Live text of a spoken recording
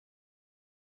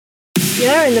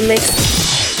You're in the mix.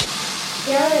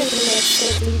 You're in the mix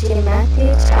with DJ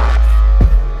Matthew Charles.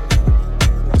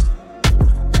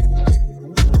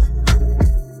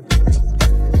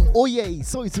 Oye,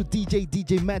 soy su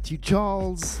DJ Matthew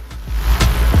Charles.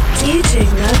 DJ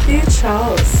Matthew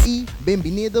Charles. Y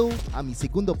bienvenido a mi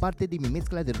segunda parte de mi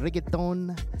mezcla de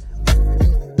Reggaeton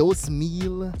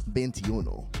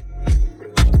 2021.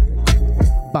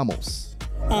 Vamos.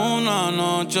 Una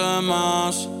noche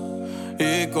más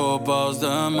y copas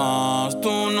de más.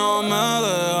 Tú no me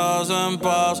dejas en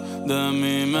paz, de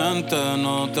mi mente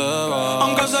no te vas.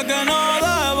 Aunque sé que no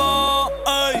debo,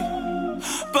 ey,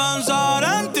 pensar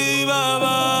en ti,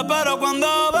 bebé, pero cuando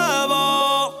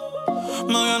bebo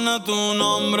me viene tu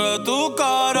nombre, tu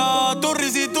cara, tu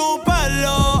risa y tu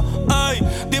pelo. Ey,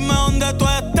 dime dónde tú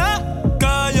estás,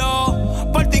 que yo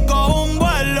por ti cojo un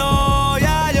vuelo.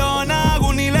 Ya yo no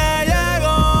hago ni le llego,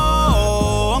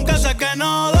 aunque sé que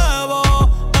no debo,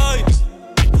 ey,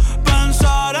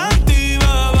 pensar en ti,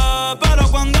 bebé, pero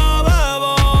cuando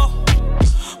bebo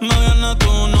me viene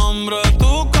tu nombre,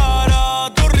 tu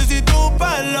cara, tu risa y tu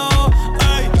pelo.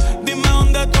 Ey, dime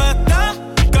dónde tú estás,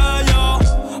 que yo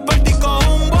por ti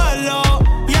cojo un vuelo.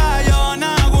 Ya yo no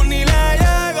hago ni le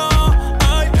llego.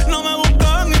 Ey, no me busques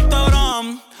en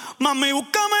Instagram, mami,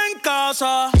 búscame en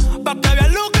casa, pa' que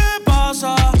veas lo que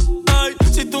pasa. Ey,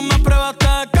 si tú me pruebas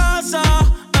te casa,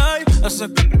 ey, ese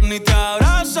c*** ni te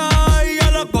abraza. Y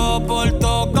yo loco por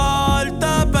tocarte,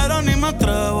 pero ni me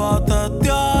atrevo a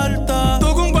testearte.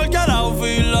 Tú con cualquier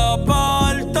outfit la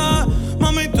parte,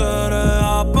 mami, tú eres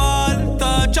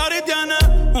aparte. Chari tiene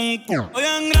un c***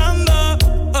 bien grande,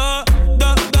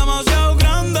 demasiado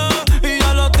grande. Y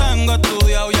ya lo tengo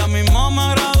estudiado, ya mismo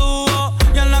me gradúo.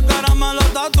 Y en la cara me lo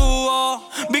tatúo.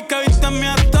 Vi que viste mi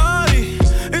story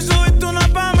y subiste una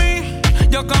pa' mí.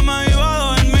 Yo que me iba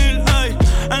a dormir, ey,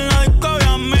 en la disco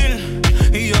había 1000.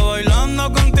 Y yo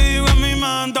bailando contigo en mi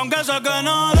mente, aunque sé que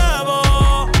no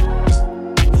debo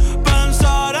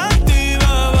pensar en ti,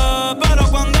 bebé, pero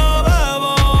cuando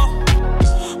bebo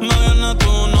me viene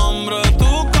tu nombre,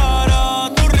 tu cara,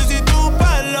 tu risa y tu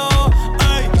pelo.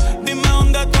 Ey, dime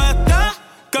dónde tú estás,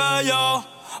 que yo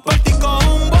por ti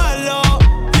cojo un vuelo.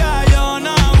 Ya yo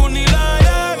no hago ni le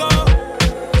llego.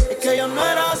 Es que yo no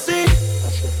era así.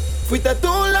 Fuiste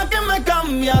tú la que me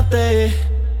cambiaste.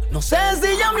 No sé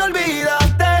si ya me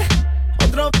olvidaste.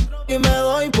 Otro y me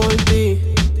doy por ti.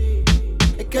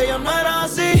 Es que yo no era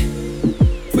así.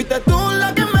 Fuiste tú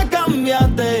la que me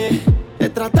cambiaste. He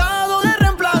tratado de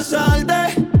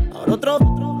reemplazarte. Ahora otro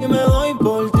y me doy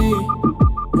por ti.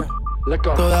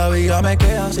 Todavía me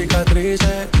quedan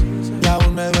cicatrices y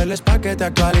aún me dueles pa' que te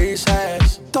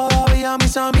actualices. Todavía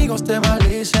mis amigos te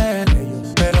maldicen,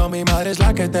 pero mi madre es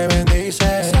la que te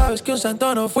bendice. Sabes que un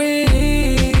santo no fui,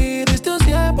 diste un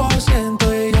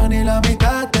 100% y yo ni la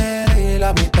mitad te di,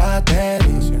 la mitad te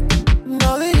di.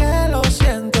 No dije lo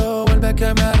siento, vuelve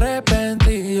que me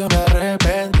arrepentí, yo me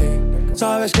arrepentí.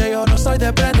 Sabes que yo no soy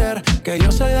de prender, que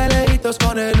yo soy de lejitos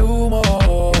con el humo.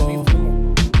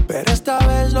 Pero esta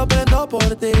vez lo prendo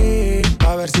por ti,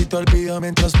 a ver si te olvido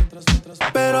mientras.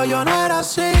 Pero yo no era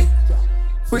así.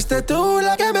 Fuiste tú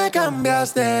la que me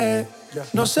cambiaste.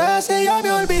 No sé si ya me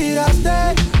olvidaste.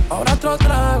 Ahora otro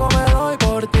trago me doy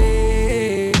por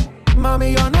ti.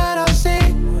 Mami, yo no era así.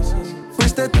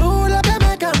 Fuiste tú la que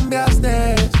me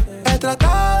cambiaste. He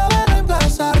tratado de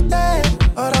reemplazarte.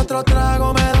 Ahora otro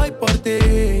trago me doy por ti.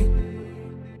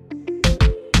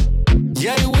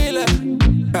 Jay Wheeler,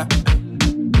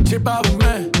 Chip out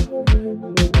man,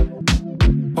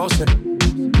 Pase,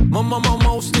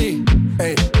 Mosty,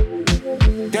 hey,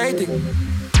 Dating,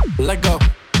 let go,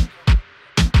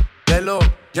 Lelo,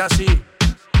 Yassi.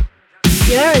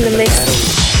 You're in the mix.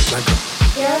 Let go.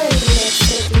 You're in the mix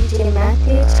with DJ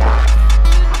Matthew Charles.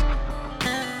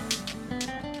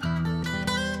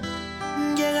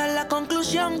 Llega a la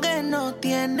conclusión que no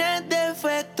tiene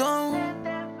defecto.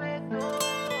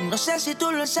 No sé si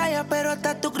tú lo ensayas, pero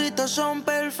hasta tus gritos son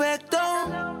perfectos.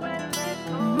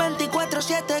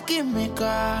 24/7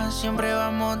 química, siempre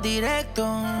vamos directo.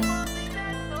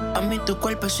 A mí tu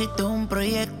cuerpecito es un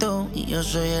proyecto y yo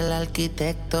soy el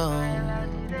arquitecto.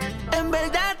 En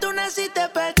verdad tú naciste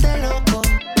para este loco.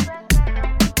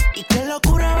 Y qué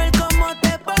locura ver cómo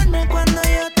te pones cuando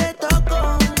yo te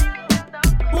toco.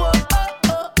 Wow, oh,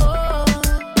 oh, oh.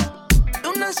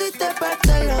 Tú naciste para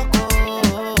este loco.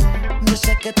 Yo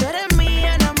sé que tú eres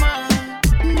mía nada más.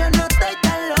 Yo no estoy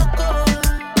tan loco.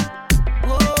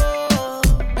 Oh,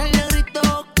 el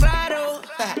negrito claro.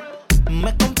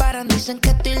 Me comparan, dicen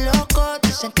que estoy loco.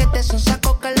 Dicen que te son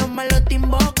saco, que los malos te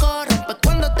invoco. Rompe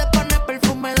cuando te pones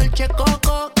perfume Dolce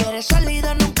Coco. Quieres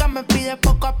salida, nunca me pides por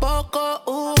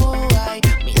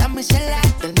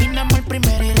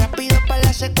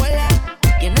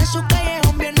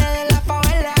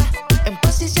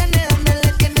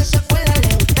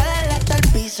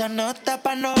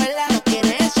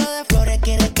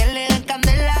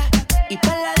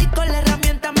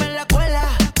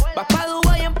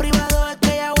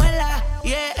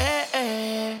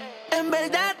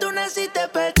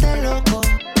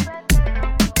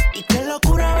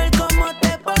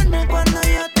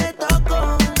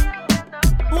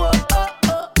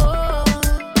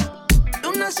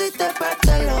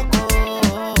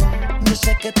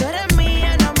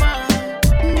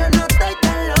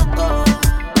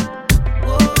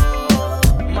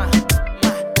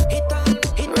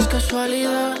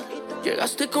casualidad.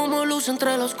 Llegaste como luz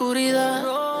entre la oscuridad.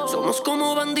 Somos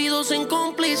como bandidos en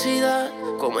complicidad,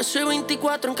 como ese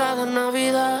 24 en cada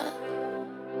Navidad.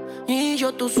 Y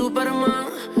yo tu Superman,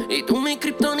 y tú mi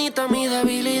kriptonita, mi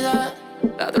debilidad.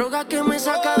 La droga que me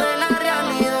saca de la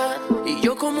realidad. Y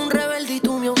yo como un rebelde y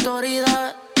tú mi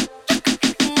autoridad.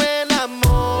 Me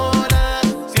enamora,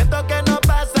 siento que no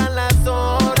pasan las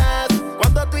horas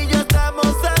cuando tú y yo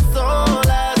estamos a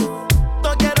solas.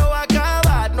 No quiero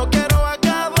acabar, no quiero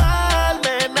acabar.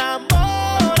 Me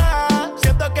enamora,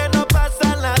 siento que no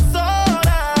pasan las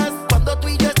horas cuando tú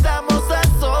y yo estamos a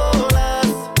solas.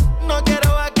 No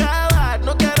quiero acabar,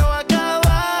 no quiero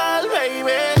acabar,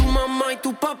 baby. Tu mamá y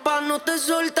tu papá no te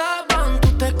soltaban, tú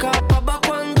te escapabas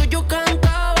cuando yo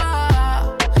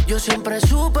cantaba. Yo siempre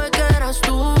supe que eras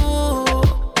tú.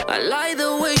 I like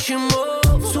the way she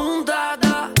moves.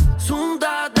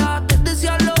 Sundada, te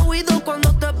decía al oído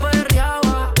cuando te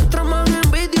perreaba. Mientras más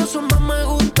envidioso más me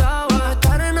gustaba.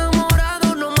 Estar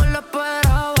enamorado no me lo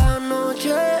esperaba.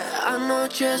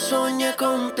 Anoche soñé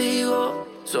contigo.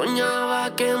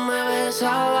 Soñaba que me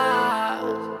besaba,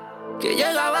 que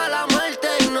llegaba la muerte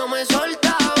y no me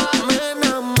soltaba. Me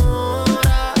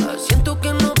enamora, siento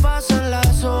que no pasan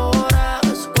las horas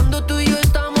cuando tú y yo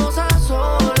estamos a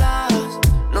solas.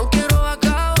 No quiero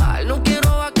acabar, no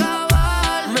quiero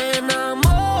acabar. Me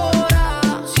enamora,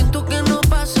 siento que no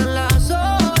pasan las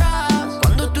horas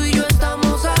cuando tú y yo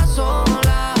estamos a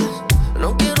solas.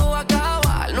 No quiero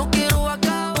acabar, no quiero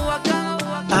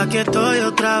acabar. Aquí estoy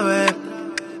otra vez,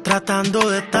 tratando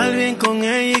de estar bien con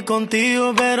ella y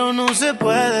contigo, pero no se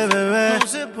puede, bebé.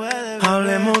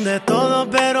 Hablemos de todo,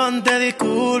 pero antes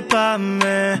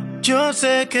discúlpame. Yo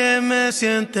sé que me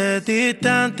sientes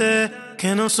distante,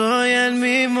 que no soy el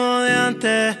mismo de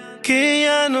antes, que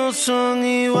ya no son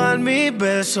igual mis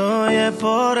besos, y es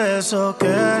por eso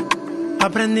que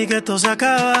aprendí que esto se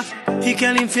acaba y que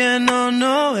el infierno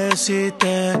no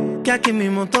existe, que aquí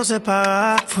mismo todo se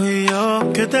paga. Fui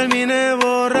yo que terminé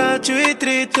borracho y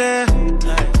triste.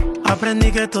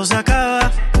 Aprendí que esto se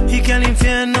acaba y que el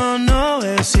infierno no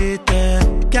existe,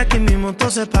 que aquí mismo todo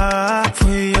se paga.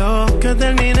 Fui yo que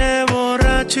terminé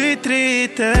borracho y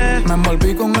triste. Me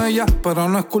envolví con ella, pero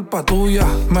no es culpa tuya.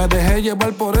 Me dejé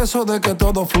llevar por eso de que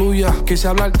todo fluya. Quise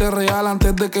hablarte real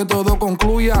antes de que todo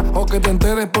concluya, o que te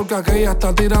enteres porque aquella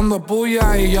está tirando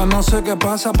puya. Y yo no sé qué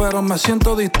pasa, pero me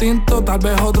siento distinto. Tal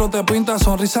vez otro te pinta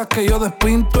sonrisas que yo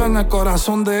despinto. En el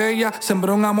corazón de ella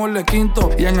sembré un amor de quinto,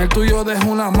 y en el tuyo dejé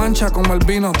una mancha como el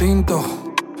vino tinto.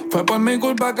 Fue por mi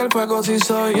culpa que el fuego se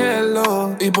hizo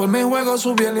hielo, y por mi juego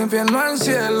subí el infierno al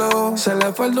cielo. Se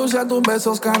le fue el dulce a tus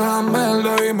besos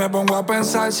caramelo, y me pongo a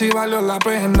pensar si valió la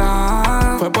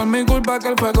pena. Fue por mi culpa que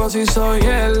el fuego se hizo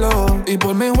hielo, y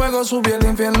por mi juego subí el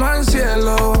infierno al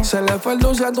cielo. Se le fue el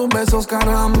dulce a tus besos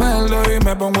caramelo, y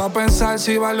me pongo a pensar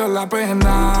si valió la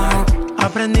pena.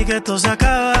 Aprendí que esto se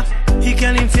acaba y que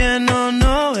el infierno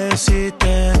no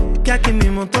existe, que aquí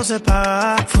mismo todo se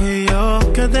paga. Fui yo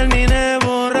que terminé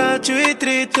borracho y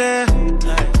triste.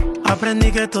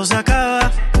 Aprendí que esto se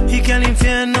acaba y que el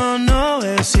infierno no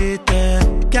existe,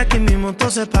 que aquí mismo todo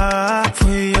se paga.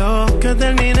 Fui yo que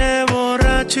terminé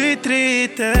borracho y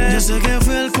triste. Yo sé que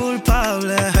fui el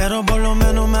culpable, pero por lo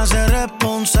menos me hace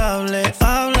responsable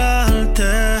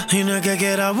hablarte. Y no es que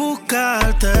quiera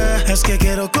buscarte, es que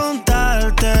quiero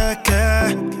contarte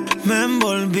que me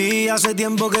envolví. Hace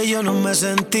tiempo que yo no me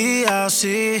sentía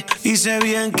así, y sé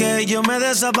bien que yo me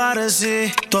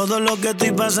desaparecí. Todo lo que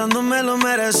estoy pasando me lo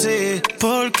merecí.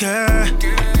 ¿Por qué?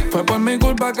 Fue por mi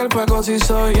culpa que el fuego se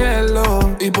hizo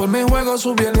hielo, y por mi juego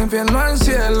subí el infierno al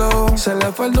cielo. Se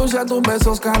le fue el dulce a tus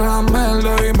besos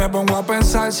caramelo, y me pongo a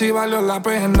pensar si valió la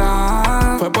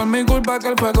pena. Fue por mi culpa que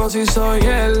el fuego se hizo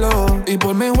hielo, y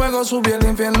por mi juego subí el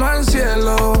infierno al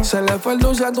cielo. Se le fue el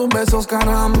dulce a tus besos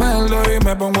caramelo, y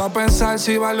me pongo a pensar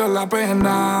si valió la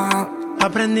pena.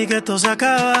 Aprendí que esto se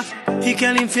acaba y que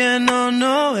el infierno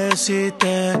no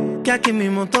existe, que aquí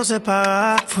mismo todo se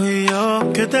paga. Fui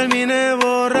yo que terminé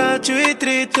borracho y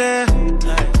triste.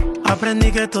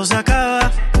 Aprendí que esto se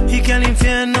acaba y que el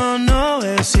infierno no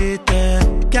existe,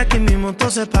 que aquí mismo todo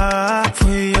se paga.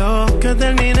 Fui yo que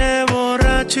terminé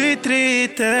borracho y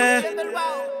triste.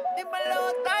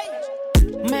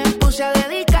 Me puse a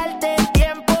dedicarte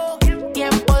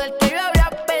tiempo del que yo había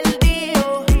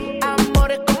perdido.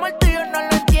 Amores como el tuyo no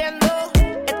lo entiendo.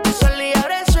 Estoy sola y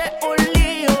ahora eso es un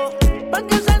lío.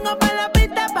 Porque salgo para la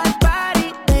pista para el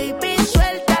party. Baby,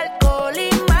 suelta alcohol y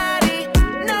mari.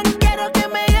 No quiero que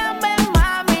me llamen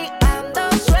mami. Ando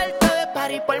suelto de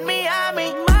party por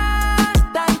Miami.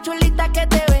 Más tan chulita que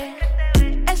te ve.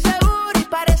 Es seguro y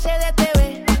parece de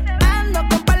TV. Ando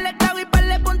con par de clavo y par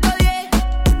de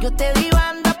 .10. Yo te di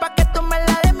banda pa' que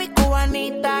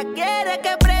cubanita quiere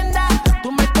que prenda.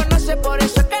 Tú me conoces, por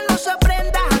eso es que no se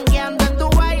prenda. Jangueando en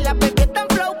Dubai, la baby está en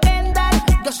flow Kendall.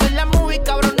 Yo soy la movie,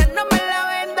 cabrones, no me la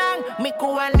vendan. Mi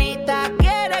cubanita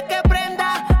quiere que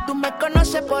prenda. Tú me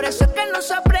conoces, por eso es que no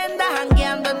se prenda.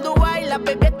 Jangueando en Dubai, la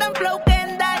baby está en flow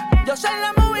Kendall. Yo soy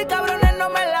la movie, cabrones, no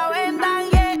me la vendan.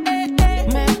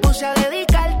 Me puse a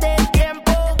dedicarte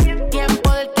tiempo,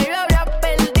 tiempo del que yo había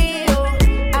perdido.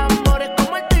 Amores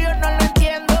como el tuyo no lo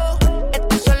entiendo.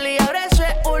 Estoy sola y ahora eso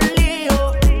es un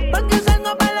lío. Porque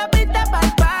salgo para la pista, para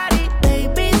el party.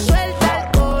 Baby, suelta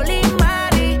alcohol y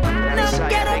mari. No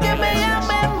quiero que me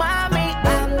llames mami,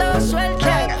 ando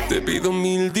suelta. Te pido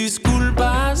mil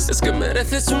disculpas, es que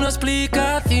mereces una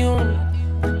explicación.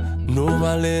 No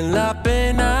vale la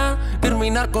pena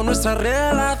terminar con nuestra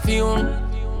relación.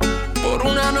 Por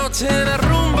una noche de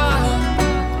rumba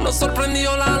nos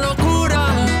sorprendió la locura.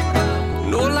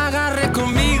 No la agarres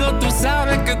conmigo, tú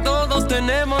sabes que todos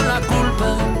tenemos la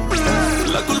culpa.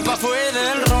 La culpa fue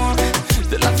del ron,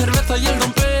 de la cerveza y el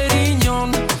Don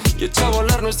Periñón, y echó a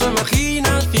volar nuestra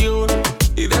imaginación.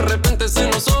 Y de repente se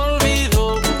nos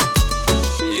olvidó.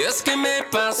 Y es que me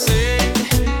pasé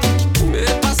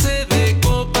de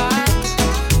copas.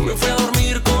 Me fui a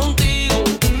dormir contigo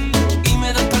y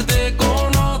me desperté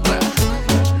con otra.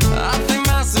 Hace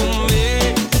más de un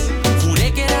mes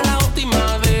juré que era la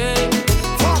última vez.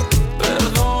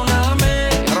 Perdóname,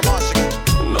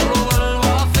 no lo vuelvo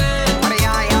a hacer.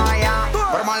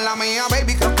 Pero mala mía,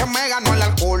 baby, creo que me ganó el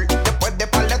alcohol. Después de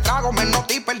par de tragos me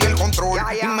noté y perdí el control.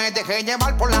 Y me dejé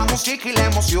llevar por la música y la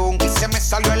emoción. Y se me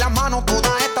salió en la mano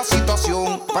toda esta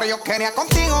situación. Pero yo quería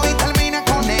contigo y terminé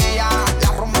con ella.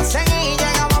 La rumba seguí y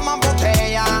llegaba más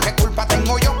botella. ¿Qué culpa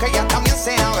tengo yo que ella también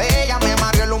sea bella? Me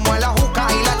mareó el humo de la juca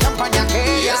y la champaña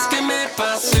aquella. Y es que me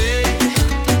pasé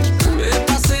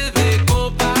de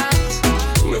copas.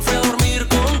 Me fui a dormir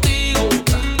contigo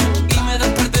y me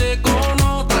desperté con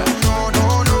otra.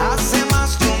 No, hace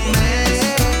más de un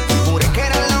mes juré que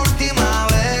era la última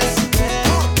vez.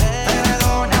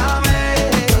 Perdóname,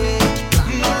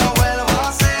 no lo vuelvo a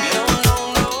hacer.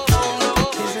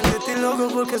 Dicen que estoy loco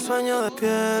porque sueño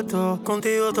despierto.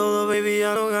 Contigo todo, baby,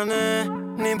 ya lo gané.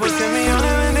 Ni por 100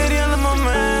 millones vendería en los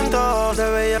momentos. Se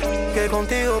veía que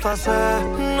contigo pasé.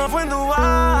 No fue en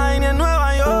Dubai ni en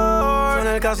Nueva York, fue en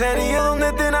el caserío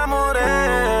donde te enamoré.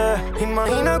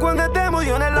 Imagina cuando estemos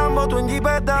yo en el Lambo, tú en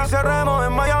Jipeta. Cerremos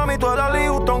en Miami, toda la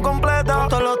Houston completa. Con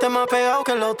todos los temas pegados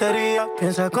que lotería.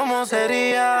 Piensa cómo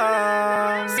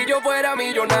sería si yo fuera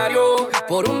millonario.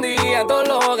 Por un día todo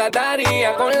lo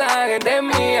gastaría con la gente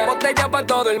mía. Botella pa'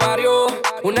 todo el barrio,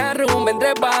 una rumba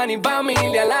entre pan y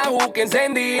familia. La que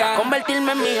encendía.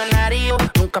 Convertirme en millonario,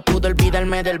 nunca pude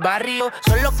olvidarme del barrio.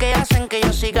 Son los que hacen que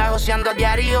yo siga goceando a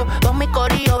diario. Todos mis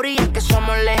corillos brillan que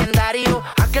somos legendarios.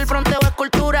 Aquel fronteo es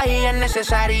cultura y es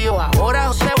necesario. Ahora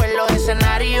joseo en los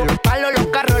escenarios. Los palos, los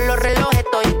carros, los relojes,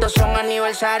 toditos son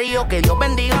aniversarios. Que Dios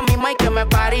bendiga a mi ma y que me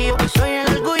parió. Soy el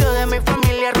orgullo de mi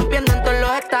familia rompiendo en todos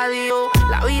los estadios.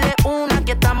 La vida es una,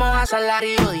 aquí estamos a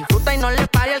salario. Disfruta y no le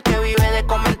pare al que vive de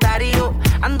comentarios.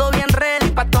 Ando bien ready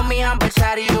pa' todos mis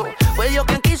adversarios. Fue Dios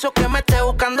quien quiso que me esté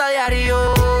buscando a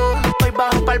diario. Voy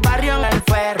bajo pa'l barrio en el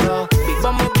ferro.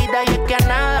 Vivo mi vida y es que a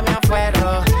nada me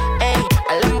aferro. Ey,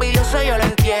 al envidioso yo lo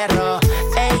entierro.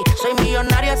 Ey, soy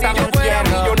millonario hasta si yo fuera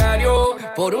millonario,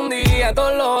 por un día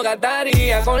todo lo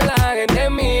gastaría con la gente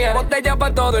mía. Botella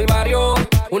pa' todo el barrio,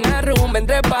 una rumba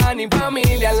entre pan y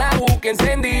familia. La que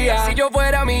encendía. Si yo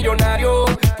fuera millonario,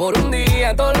 por un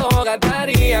día todo lo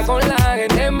gastaría con la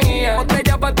gente mía.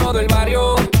 Botella pa' todo el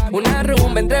barrio, una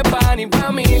rumba entre pan y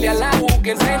familia. La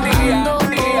que encendía. Ando por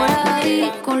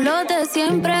ahí con los de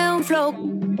siempre, un flow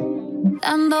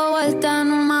dando vuelta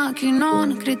en un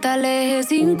maquinón. Cristal eje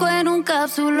 5 en un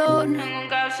capsulón.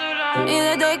 Y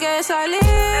desde que salí,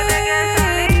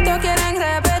 todos quieren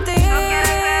repetir.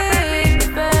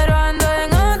 Pero ando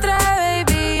en otra,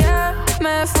 baby, ya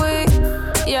me fui.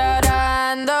 Y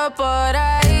ahora ando por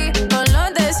ahí con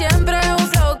los de siempre, un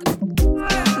flow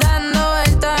dando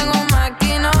vuelta en un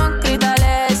maquinón. Cristal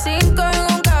eje 5 en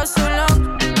un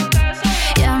capsulón.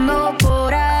 Y ando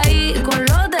por ahí con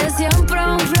los de siempre,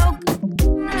 un flow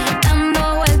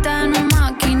dando vuelta en un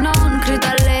maquinón.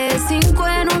 Cristal eje 5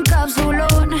 en un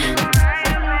capsulón.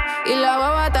 Y la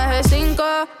baba está de 5,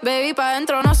 baby, pa'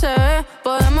 dentro no se ve.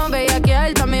 Podemos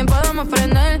bellaquear, también podemos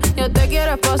prender. Yo te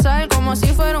quiero esposar como si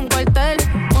fuera un cuartel.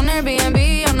 Un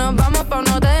Airbnb o nos vamos pa' un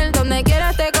hotel. Donde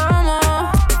quieras te como,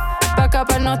 pa'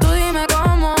 escaparnos tú dime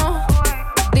cómo.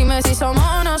 Dime si somos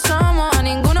o no somos, a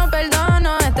ninguno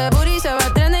perdono. Este booty se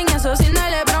va trending y eso sin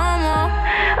darle promo.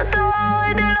 Hasta abajo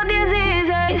desde los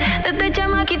 16, desde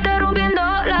chamaquita rompiendo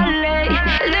la ley.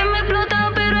 El de me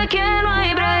explota pero es que no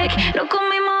hay break. Lo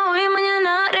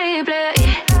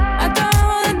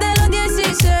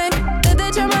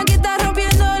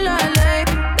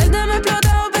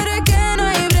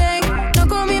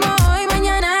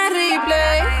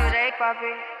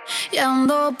Y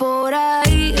ando por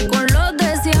ahí con los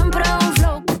de siempre, un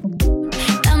flow.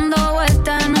 Dando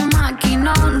vuelta en un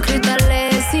maquinón.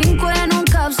 Cristales 5 en un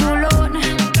capsulón.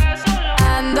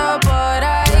 Ando por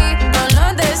ahí con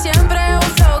los de siempre, un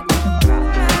flow.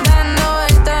 Dando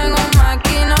vuelta en un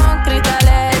maquinón.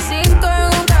 Cristales 5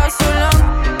 en un capsulón.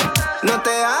 No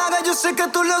te hagas, yo sé que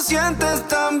tú lo sientes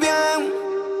también.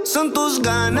 Son tus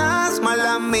ganas,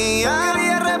 mala mía.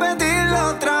 Quería repetirlo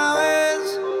otra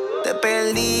vez. Te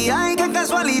perdí, ay, qué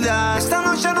casualidad. Esta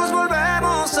noche nos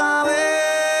volvemos a ver.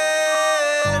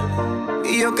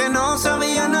 Y yo que no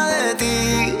sabía nada de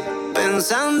ti,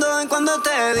 pensando en cuando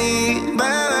te di,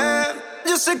 bebé.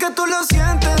 Yo sé que tú lo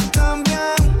sientes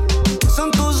también.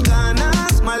 Son tus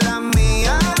ganas, mala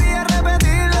mía. Quería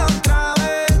repetirlo otra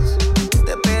vez.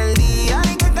 Te perdí,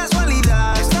 ay, qué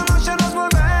casualidad. Esta noche nos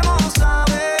volvemos a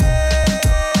ver.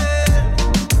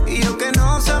 Y yo que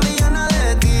no sabía nada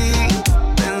de ti,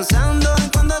 pensando en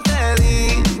cuando te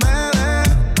di, bebé.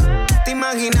 Te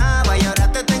imaginaba y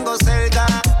ahora te tengo cerca.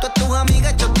 Todas tus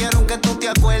amigas chotearon que tú te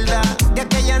acuerdas. De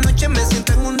aquella noche me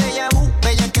siento en un déjà vu.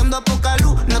 Bellaqueando a poca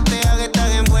luz, no te hagas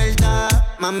estar envuelta.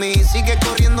 Mami, sigue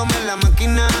corriéndome la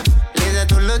máquina. Le da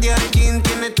todos los días al gym,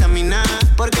 tiene estamina.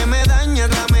 Porque me dañas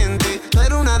la mente, tú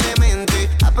eres una demente.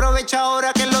 Aprovecha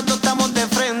ahora que los dos estamos de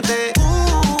frente.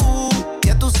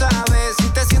 Ya tú sabes, si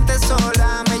te sientes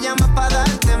sola, me llamas para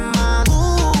darte más.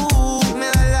 Si me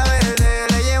das la verde,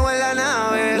 le llevo en la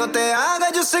nave. No te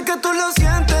hagas, yo sé que tú lo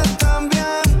sientes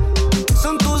también.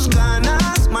 Son tus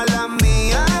ganas, mala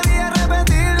mía. Quería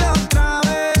repetirlo otra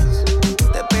vez.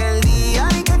 Te perdí,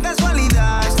 ay, qué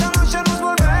casualidad. Esta noche nos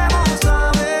volvemos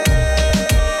a ver.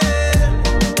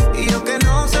 Y yo que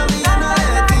no sabía nada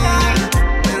de ti,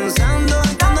 pensando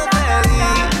en cuando te di,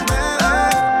 bebé.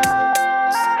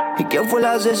 ¿Y quién fue el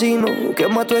asesino que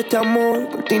mató este amor?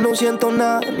 Por ti no siento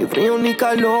nada, ni frío ni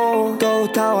calor. Todo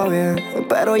estaba bien,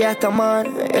 pero ya está mal.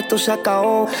 Esto se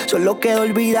acabó, solo queda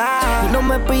olvidar. Y no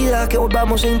me pidas que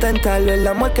volvamos a intentarlo. El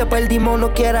amor que perdimos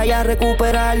no quiera ya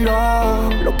recuperarlo.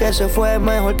 Lo que se fue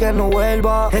mejor que no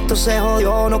vuelva. Esto se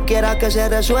jodió, no quiera que se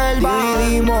resuelva.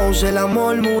 Dividimos, el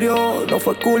amor murió. No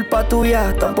fue culpa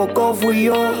tuya, tampoco fui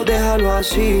yo. Déjalo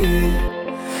así.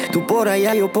 Tú por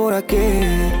allá, yo por aquí.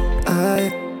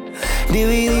 Ay.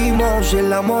 Dividimos,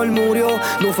 el amor murió.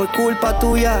 No fue culpa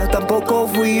tuya, tampoco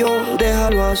fui yo.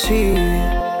 Déjalo así.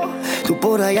 Tú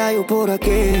por allá, yo por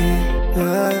aquí.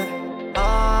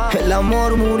 El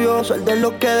amor murió, soy de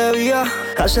lo que debía.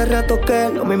 Hace rato que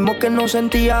lo mismo que no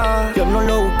sentía. Yo no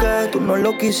lo busqué, tú no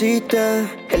lo quisiste.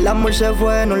 El amor se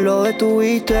fue, no lo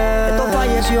detuviste. Esto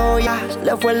falleció, ya se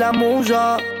le fue la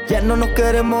musa. Ya no nos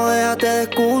queremos, déjate de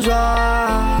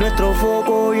excusa. Nuestro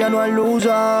foco ya no hay luz.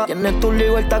 Tienes tu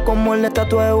libertad como el neta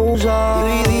tu usa.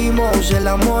 Dividimos, el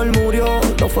amor murió.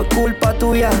 No fue culpa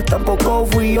tuya, tampoco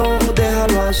fui yo.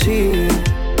 Déjalo así.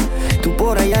 Tú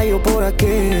por allá, yo por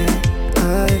aquí.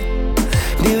 Ay.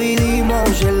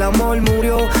 Dividimos, el amor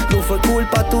murió. No fue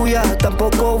culpa tuya,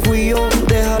 tampoco fui yo.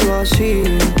 Déjalo así.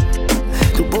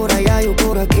 Tú por allá, yo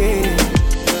por aquí.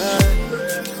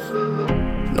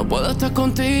 No puedo estar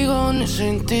contigo ni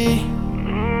sin ti.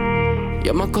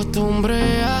 Ya me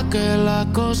acostumbré a que las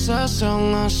cosas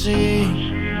son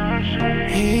así.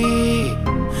 Y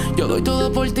yo doy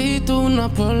todo por ti, tú no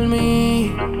por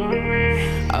mí.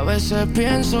 A veces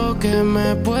pienso que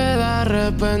me pueda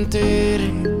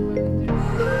arrepentir.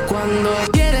 Cuando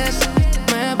quieres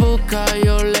me busca,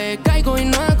 yo le caigo y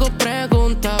no hago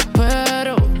preguntas.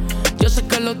 Pero yo sé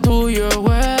que lo tuyo es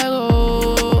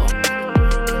juego.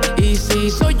 Y si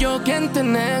soy yo quien te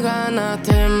gana,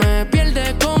 te me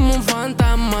pierde como un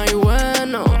fantasma. Y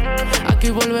bueno, aquí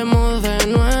volvemos de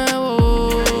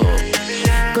nuevo,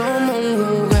 como un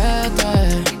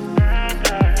juguete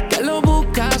que lo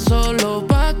buscas solo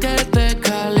pa' que te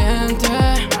caliente.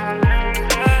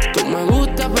 Tú me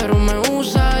gustas pero me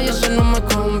usas y eso no me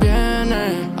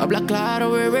conviene. Habla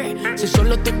claro, bebé, si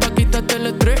solo te pa' quitarte el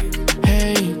estrés.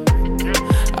 Hey,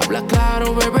 habla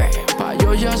claro, bebé, pa'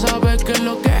 yo ya saber qué es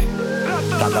lo que es.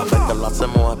 Cada vez que lo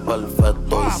hacemos es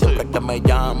perfecto. Y siempre que me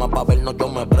llama pa' vernos yo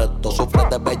me presto. Sufre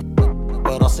de bello,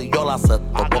 pero así yo la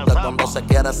acepto. Porque cuando se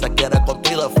quiere con tu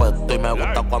defecto. Y me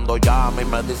gusta cuando llama y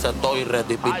me dice estoy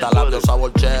ready. Pita labios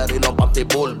sabor cherry, los panty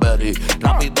Burberry.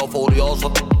 Rápido,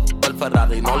 furioso, el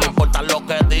Ferrari. No le importa lo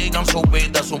que digan, su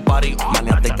vida es un party.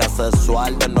 Maniática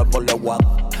sexual de nuevo le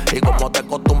guapo. Y como de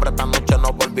costumbre esta noche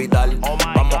no voy a olvidar.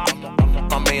 Vamos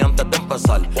a mí antes de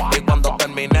empezar. Y cuando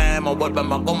terminemos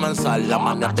volvemos a comenzar. La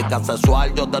maniática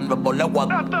sexual yo de nuevo le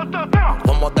guapo.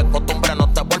 Como de costumbre no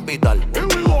te voy a olvidar.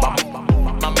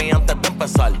 Vamos a mí antes de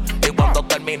empezar. Y cuando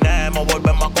terminemos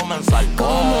volvemos a comenzar.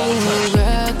 Como un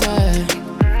juguete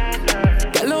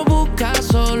que lo busca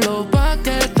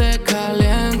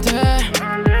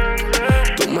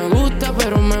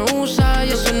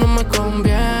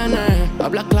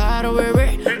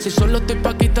Solo estoy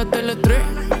pa' quitarte el estrés.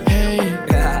 Hey,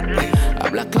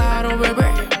 habla claro,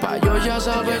 bebé. Pa' yo ya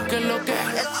sabes qué es lo que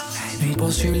es.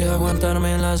 Imposible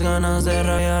aguantarme las ganas de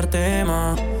rayarte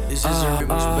más.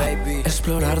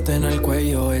 Explorarte en el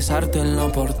cuello, besarte en la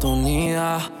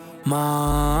oportunidad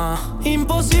más.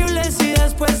 Imposible si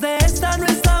después de esta no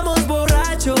estamos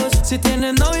borrachos. Si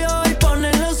tienes novio y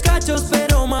ponen los cachos,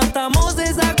 pero matamos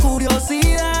esa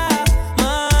curiosidad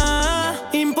más.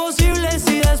 Imposible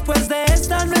si después de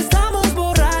esta no estamos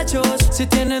borrachos. Si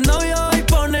tienes novio y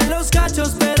ponen los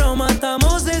cachos, pero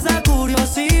matamos esa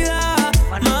curiosidad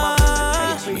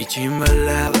más. Mi chimba al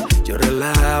lado, yo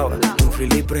relajado, un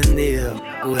Fili prendido,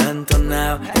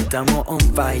 entonado, estamos on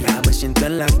fire. Me siento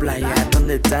en la playa,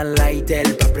 donde está el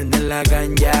lighter, pa' prender la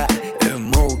ganja.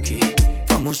 Smokey,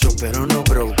 famoso pero no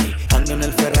brokey. Ando en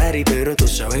el Ferrari, pero tú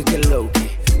sabes que es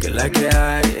low-key. Que la que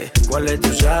hay, ¿cuál es tu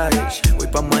size? Voy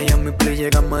pa' Miami, please,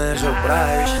 llegamos de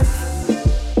surprise.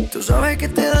 Tú sabes que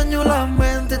te daño la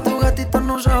mente, tu gatito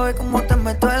no sabe cómo te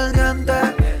meto el diente.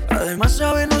 Además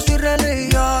sabes no soy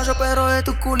religioso, pero de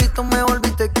tu culito me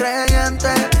volviste creyente.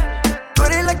 Tú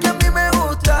eres la que a mí me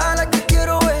gusta, la que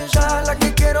quiero besar, la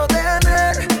que quiero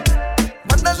tener.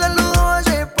 Manda saludos a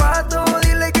ese pato,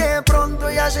 dile que pronto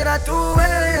ya será tu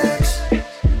ex.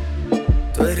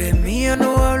 Tú eres mía,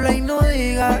 no habla y no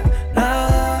diga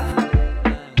nada.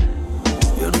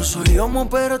 Yo no soy homo,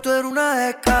 pero tú eres una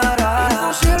descarada.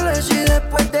 Imposible si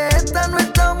después de esta no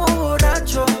estamos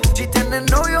borrachos. Si tienes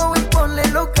novio, y ponle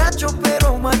los cachos,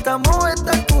 pero matamos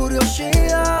esta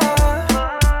curiosidad.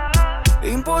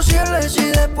 Imposible si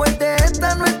después de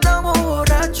esta no estamos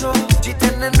borrachos. Si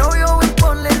tienes novio, y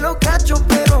ponle los cachos,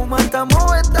 pero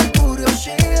matamos esta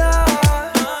curiosidad.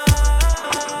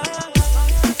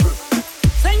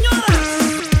 Señoras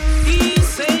y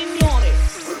señores,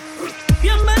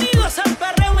 bienvenidos al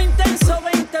Perreo Intenso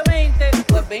 2020,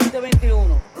 pues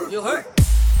 2021. You heard?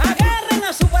 Agarren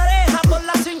a su pareja por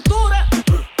la cintura.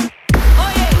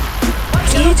 Oye,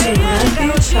 DJ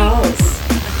Matthew Charles.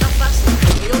 está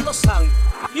fácil, ellos lo saben.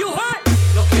 You heard?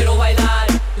 Yo quiero bailar,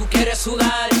 tú quieres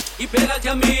sudar y pégate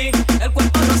a mí, el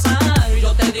cuerpo rosar.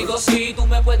 Yo te digo sí, tú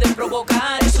me puedes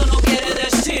provocar. Eso no quiere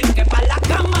decir que pa' la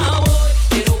cama voy.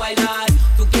 Quiero bailar,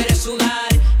 tú quieres sudar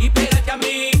y pégate a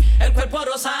mí, el cuerpo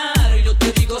rosar. Yo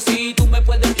te digo sí, tú me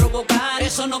puedes provocar.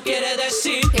 Eso no quiere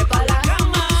decir que pa' la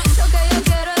cama. Lo que yo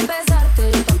quiero es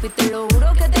besarte, papi, te lo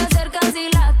juro que te acercas y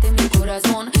late mi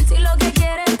corazón. Si lo que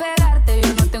quieres es pegarte,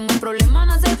 yo no tengo problema en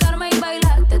acercarme y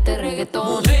bailarte este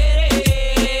reggaetón.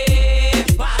 Mujeres,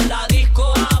 pa' la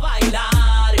disco a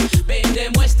bailar. Ven,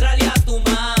 demuéstrale a tu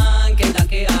man que es la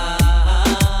que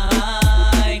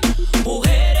hay.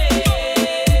 Mujeres,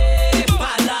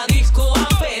 pa' la disco a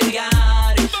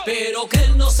pelear, pero que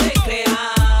él no se crea,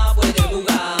 puede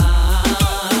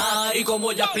jugar. Y como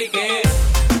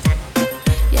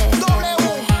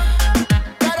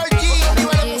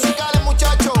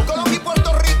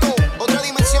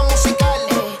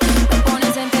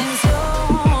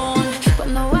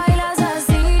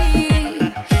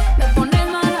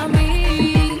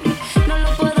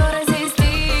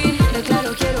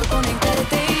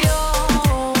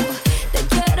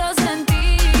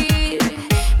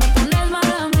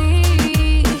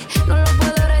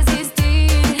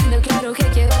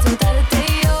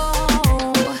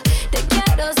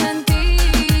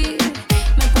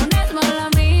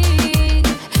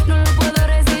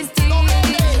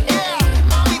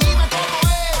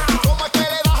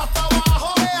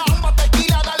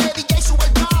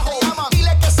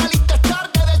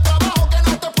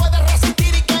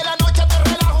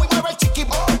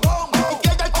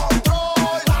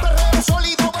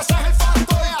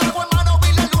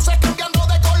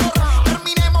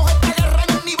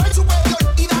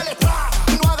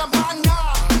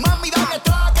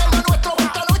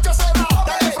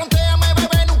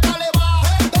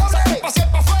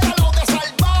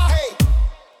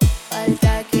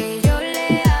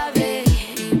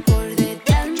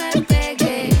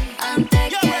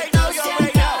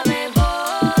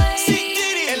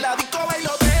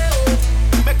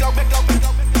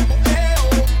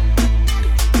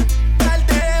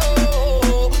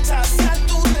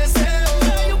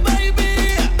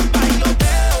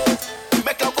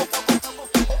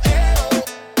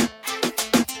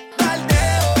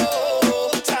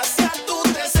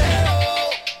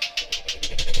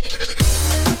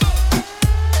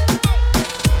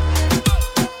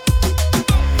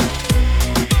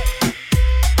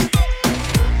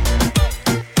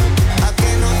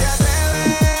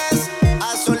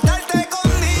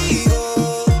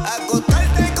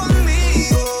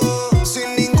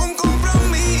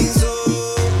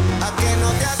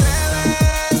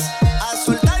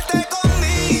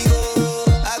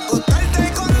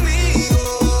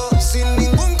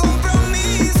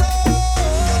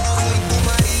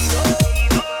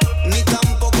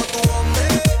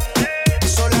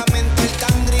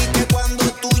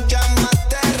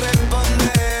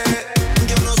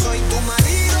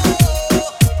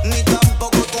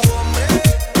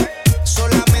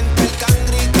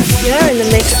You're in the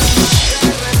mix.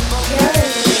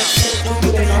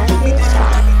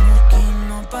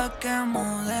 Pa' que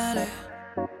modele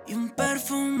y un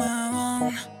perfume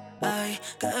bon. Ay,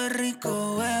 qué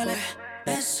rico huele.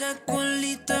 Ese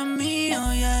culito es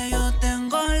mío, ya yo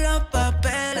tengo los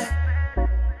papeles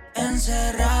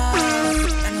encerrados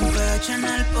en un pecho en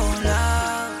el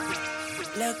poblado.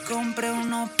 Le compré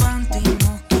unos panties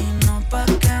mosquinos pa'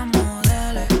 que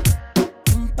modele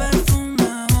y un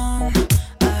perfume bon.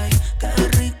 Ay, qué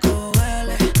rico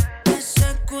huele.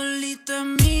 Ese culito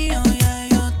es mío, ya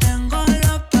yo tengo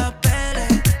los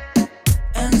papeles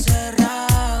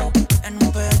encerrados en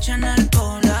un pecho en el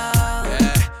poblado.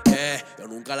 Yo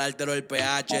nunca le altero el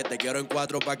pH. Te quiero en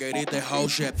 4 pa' que grites oh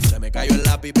shit. Se me cayó el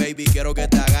lápiz, baby, quiero que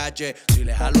te agache. Si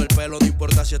le jalo el pelo, no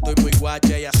importa si estoy muy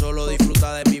guache. Ella solo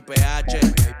disfruta de mi pH.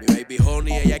 Mi baby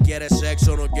honey, ella quiere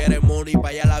sexo, no quiere money. Pa'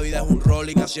 allá la vida es un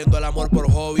rolling, haciendo el amor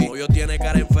por hobby. Hoyo tiene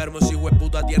cara enfermo, si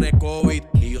hueputa tiene COVID.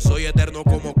 Y yo soy eterno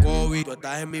como COVID. Tú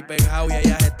estás en mi penthouse y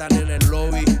ellas están en el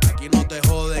lobby. Aquí no te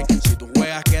joden, si tus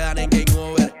juegas quedan en game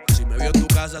over. Si me veo en tu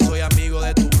casa, soy amigo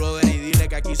de tu brother. Y dile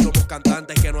que aquí somos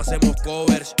cantantes, que no hacemos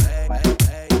covers.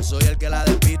 Soy el que la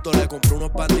despisto. Le compré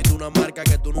unos panties, una marca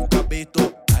que tú nunca has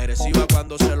visto. Agresiva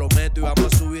cuando se lo meto. Y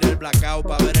vamos a subir el blackout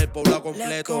pa' ver el poblado completo.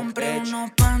 Le compré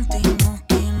unos panties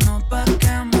mosquinos pa'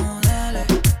 que modele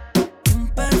y un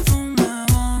perfume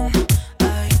bon.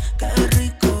 Ay, qué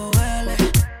rico huele.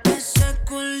 Ese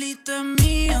culito es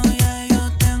mío, ya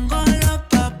yo tengo los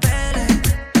papeles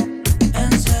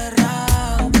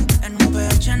encerrados en un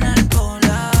pecho en el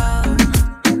poblado.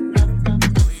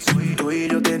 Tú y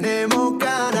yo tenemos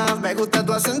ganas, me gusta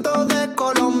tu acento de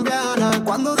colombiana.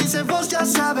 Cuando dices vos ya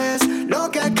sabes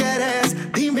lo que quieres,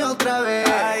 dime otra vez.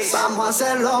 Ay. Vamos a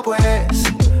hacerlo pues.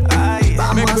 Ay.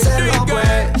 Vamos a hacerlo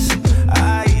pues.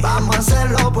 Ay. Vamos a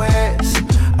hacerlo pues.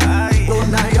 Ay.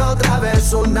 Una y otra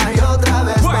vez, una y otra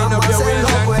vez. Vamos a hacerlo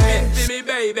pues. Me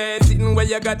baby, sitting where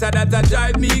you got that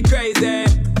drive me crazy.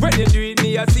 When you do it,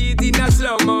 me I see it in a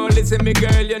slow-mo. Listen me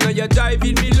girl, you know you're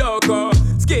driving me loco.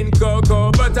 Skin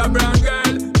cocoa, butter brown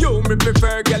girl. You me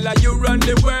prefer, girl, like you run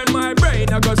the world. My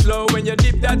brain I go slow when you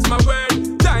dip, that's my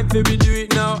word. Time for me do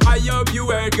it now, I hope you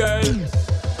heard, girl.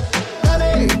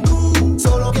 Dale, tú,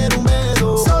 solo quiero un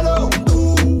beso. Solo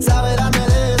tú, sabes darme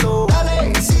de eso.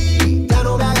 Dale, sí, ya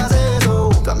no me hagas eso.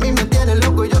 Tú a mí me tienes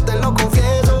loco y yo te lo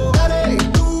confieso. Dale,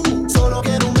 tú, solo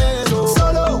quiero un beso.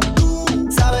 Solo tú,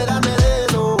 sabes darme de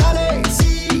eso. Dale,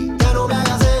 sí, ya no me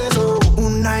hagas eso.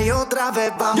 Una y otra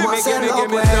vez vamos a hacerlo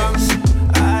pues.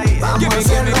 Ay, vamos a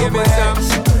hacerlo pues.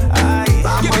 Ay,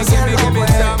 vamos a hacerlo pues.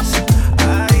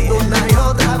 Ay, una y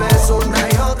otra vez, una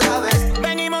y otra vez.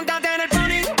 Ven y montate en el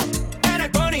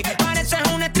pony, pareces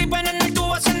un stripper en el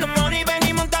tubo haciendo money. Ven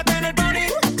y montate en el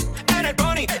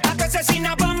pony, a que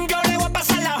asesina bomb, yo le voy a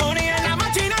pasar la honey. En la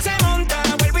máquina se monta,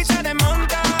 vuelve y se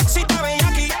desmonta. Si te veis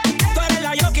aquí, tú eres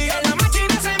la yoki. En la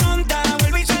máquina se monta,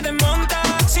 vuelve y se desmonta.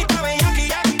 Si te veis aquí,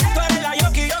 tú eres la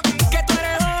yoki. Que tú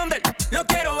eres hombre, lo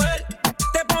quiero ver.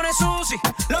 Te pones sushi,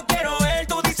 lo quiero ver.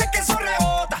 Tú dices que eso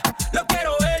rebota, lo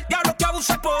quiero ver. Diablo que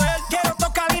abusa el poder, quiero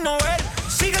tocar y no ver.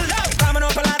 Síguelo,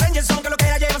 vámonos para la Ranger Zone, que lo que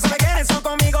ella lleva sabe quiénes son.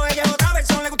 Conmigo ella es otra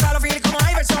versión, le gusta los feelings como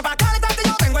Iverson. Pa' calentarte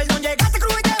yo tengo el don, llegaste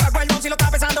crudo y te bajo el don. Si lo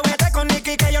estás pensando vete con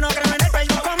Nicky, que yo no creo en el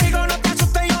perdón. Conmigo no te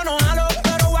asustes, yo no jalo,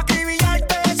 pero voy a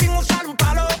acribillarte sin usar un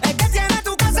palo. El que tiene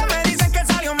tu casa me dicen que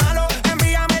salió malo.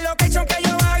 Envíame el location que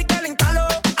yo bajo y te lo instalo.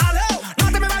 Aló,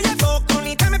 no te me vayas poco,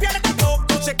 ni te me pierdas tampoco.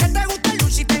 Sé que te gusta el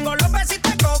luchi, tengo los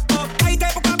besitos de coco. Ahí te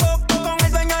poco a poco con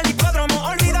el dueño del hipódromo.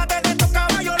 Olvídate de estos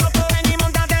caballos locos. Ven y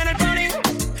montate en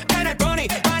el pony,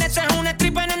 pareces un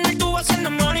stripper en el tubo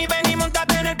haciendo money. Ven y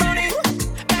montate en el pony,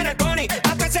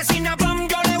 a que asesina bomb,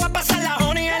 yo le voy a pasar la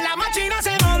honey. En la máquina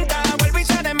se monta, vuelve y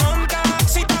se desmonta.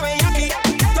 Si te veis aquí,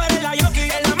 tú eres la yoki.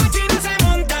 En la máquina se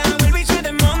monta, vuelve y se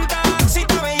desmonta. Si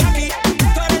te veis aquí,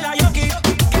 tú eres la yoki.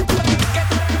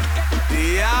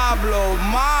 Diablo,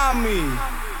 mami,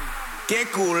 qué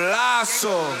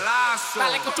culazo.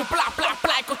 Dale con tu pla,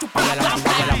 con tu pla,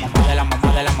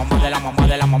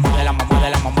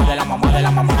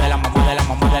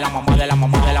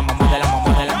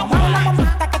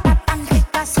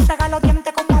 Si pega los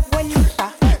dientes como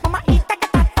abuelita, mamaita que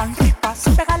está tan rica.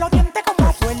 Si pega los dientes como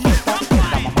abuelita.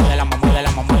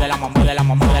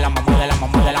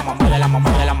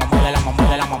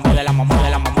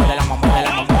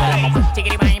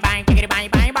 Chiquiri bang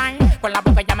bang, con la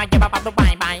boca ya me lleva pa' tu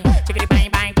bang bang. Chiquiri bang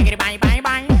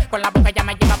bang, con la boca ya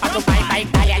me lleva pa' tu bang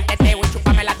bang. Dale al teteo y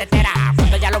chúpame la tetera.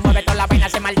 Cuando ya lo mueve toda la